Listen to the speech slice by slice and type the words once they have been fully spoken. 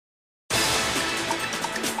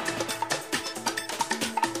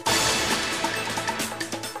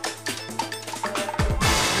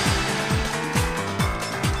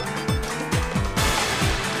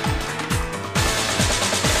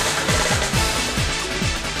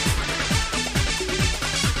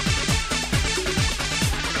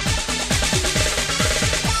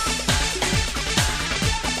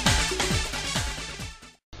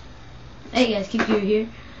Thank you here.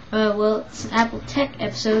 Well, it's an Apple Tech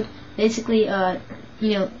episode. Basically,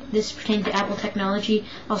 this pertains to Apple technology.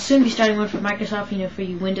 I'll soon be starting one for Microsoft, for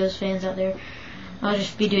you Windows fans out there. I'll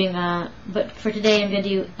just be doing, but for today I'm going to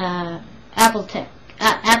do Apple Tech.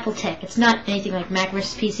 Apple Tech. It's not anything like Mac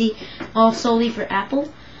versus PC, all solely for Apple.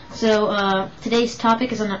 So, today's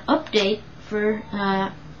topic is on an update for,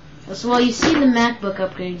 so you've seen the MacBook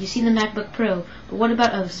upgrade, you've seen the MacBook Pro, but what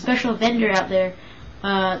about a special vendor out there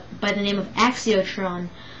by the name of Axiotrons?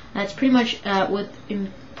 That's pretty much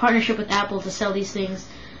in partnership with Apple to sell these things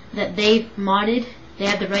that they've modded. They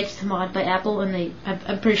have the rights to mod by Apple, and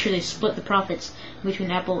I'm pretty sure they split the profits between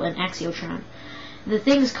Apple and Axiotrons. The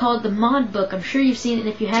thing is called the Modbook. I'm sure you've seen it, and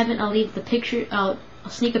if you haven't, I'll leave the picture. I'll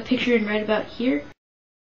sneak a picture in right about here.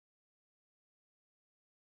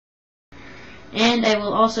 And I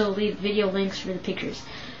will also leave video links for the pictures.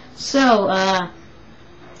 So,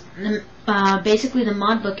 basically the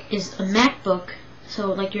Modbook is a MacBook.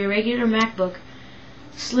 So, like your regular MacBook,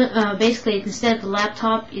 basically instead of the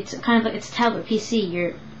laptop, it's kind of like it's a tablet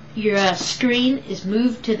PC. Your screen is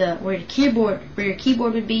moved to where your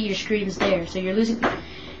keyboard would be. Your screen's there. So you're losing.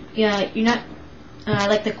 You're not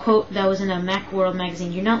like the quote that was in a Macworld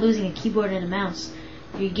magazine. You're not losing a keyboard and a mouse.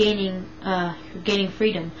 You're gaining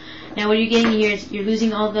freedom. Now what you're getting here is you're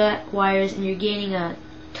losing all the wires, and you're gaining a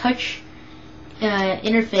touch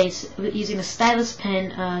interface using a stylus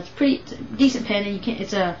pen. It's a decent pen,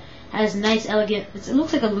 and has nice, elegant. It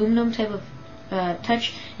looks like aluminum type of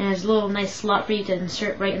touch, and has a little nice slot for you to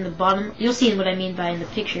insert right in the bottom. You'll see what I mean by in the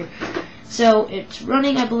picture. So it's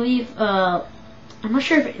running, I believe. I'm not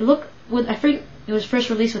sure if I think it was first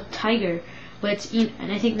released with Tiger, but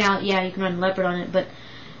and I think now, yeah, you can run Leopard on it. But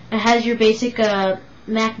it has your basic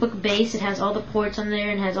MacBook base. It has all the ports on there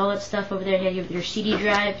and has all that stuff over there. You have your CD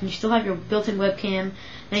drive, and you still have your built-in webcam.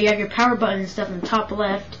 Now you have your power button and stuff in the top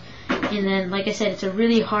left. And then, like I said, it's a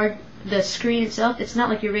really hard. The screen itself, it's not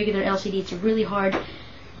like your regular LCD. It's a really hard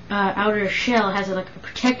outer shell. It has like a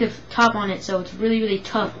protective top on it, so it's really, really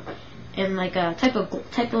tough, and like a type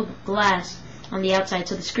of glass on the outside.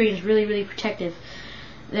 So the screen is really, really protective.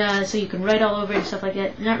 So you can write all over it and stuff like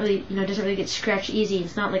that. Not really, doesn't really get scratched easy.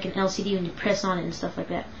 It's not like an LCD when you press on it and stuff like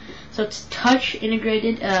that. So it's touch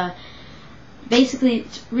integrated. Basically,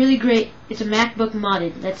 it's really great. It's a MacBook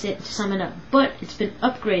modded. That's it, to sum it up. But it's been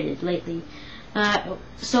upgraded lately.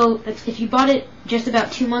 So if you bought it just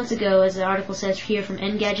about 2 months ago, as the article says here from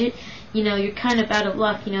Engadget, you're kind of out of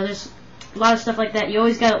luck. There's a lot of stuff like that. You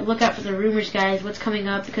always got to look out for the rumors, guys. What's coming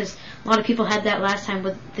up? Because a lot of people had that last time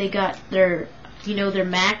when they got their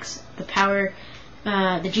Macs, the power,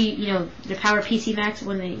 their power PC Macs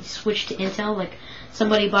when they switched to Intel. Like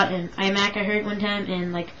somebody bought an iMac, I heard one time,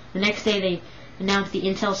 and like the next day they announced the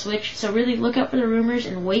Intel switch. So really look out for the rumors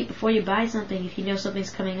and wait before you buy something if you know something's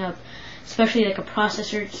coming up, especially like a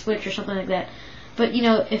processor switch or something like that. But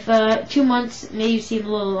if 2 months maybe seem a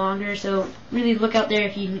little longer, so really look out there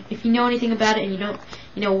if you know anything about it, and you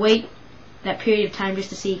don't wait that period of time just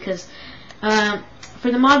to see, because for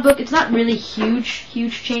the Modbook, it's not really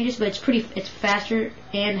huge changes, but it's faster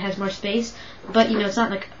and has more space. But it's not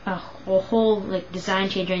like a whole like design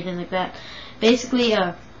change or anything like that. Basically,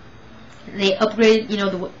 they upgraded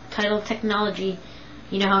the title technology.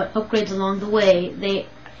 How it upgrades along the way.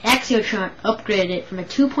 Axiotrons upgraded it from a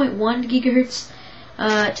 2.1 gigahertz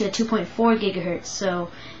to a 2.4 gigahertz. So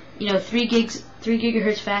 3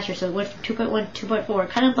 gigahertz faster. So it went from 2.1 to 2.4,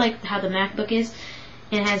 kind of like how the MacBook is.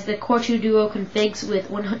 And it has the Core 2 Duo configs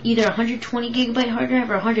with either 120 gigabyte hard drive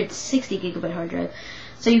or 160 gigabyte hard drive.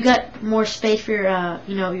 So you got more space for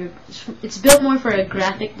it's built more for a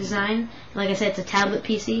graphic design. Like I said, it's a tablet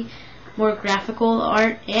PC, more graphical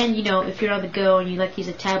art. And if you're on the go and you like to use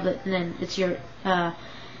a tablet, and then it's your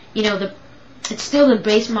it's still the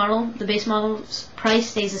base model. The base model's price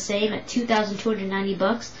stays the same at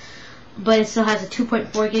 $2,290, but it still has a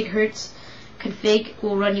 2.4 gigahertz config.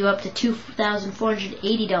 Will run you up to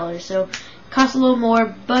 $2,480. So it costs a little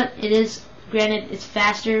more, but it is, granted, it's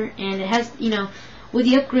faster, and it has with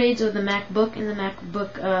the upgrades of the MacBook and the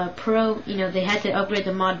MacBook Pro, they had to upgrade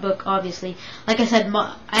the Modbook, obviously. Like I said,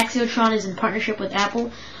 Axiotrons is in partnership with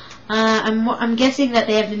Apple. I'm guessing that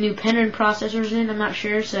they have the new pen and processors in. I'm not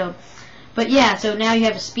sure. But yeah. So now you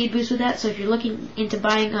have a speed boost with that. So if you're looking into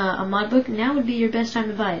buying a Modbook, now would be your best time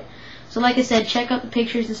to buy it. So like I said, check out the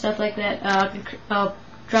pictures and stuff like that. I'll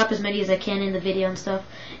drop as many as I can in the video and stuff,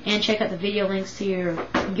 and check out the video links to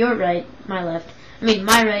your right, my left. I mean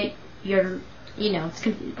my right, your.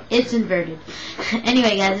 It's inverted.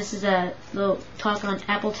 Anyway, guys, this is a little talk on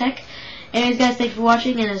Apple Tech. Anyways, guys, thanks for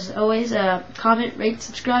watching, and as always, comment, rate,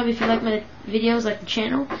 subscribe if you like my videos, like the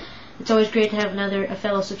channel. It's always great to have a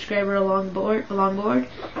fellow subscriber along board.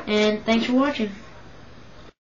 And thanks for watching.